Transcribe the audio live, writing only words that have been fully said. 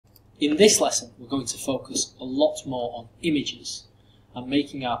In this lesson, we're going to focus a lot more on images and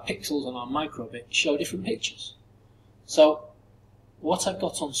making our pixels and our microbit show different pictures. So, what I've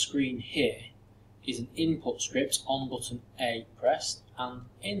got on screen here is an input script on button A pressed, and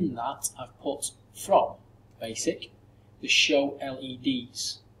in that I've put from BASIC the show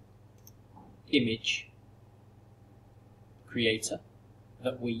LEDs image creator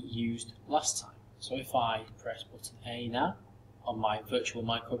that we used last time. So if I press button A now on my virtual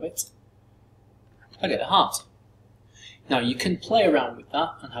microbit, I get a heart. Now you can play around with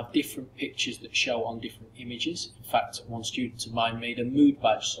that and have different pictures that show on different images. In fact, one student of mine made a mood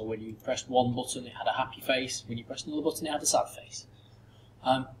badge, so when you pressed one button it had a happy face, when you pressed another button it had a sad face.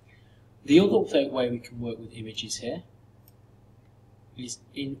 The other way we can work with images here is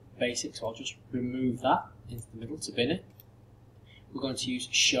in BASIC, so I'll just remove that into the middle to bin it. We're going to use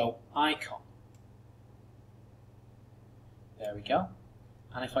show icon. There we go.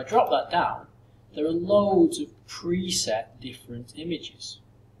 And if I drop that down, there are loads of preset different images,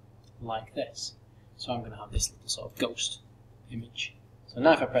 like this. So I'm going to have this little sort of ghost image. So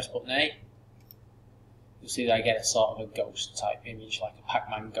now if I press button A, you'll see that I get a sort of a ghost type image, like a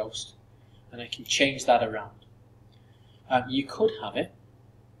Pac-Man ghost. And I can change that around. You could have it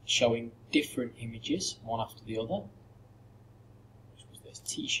showing different images, one after the other. Which was this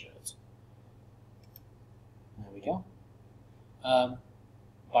t-shirt. There we go.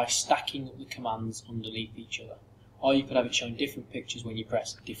 By stacking up the commands underneath each other. Or you could have it showing different pictures when you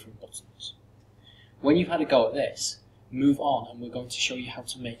press different buttons. When you've had a go at this, move on and we're going to show you how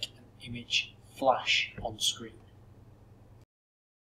to make an image flash on screen.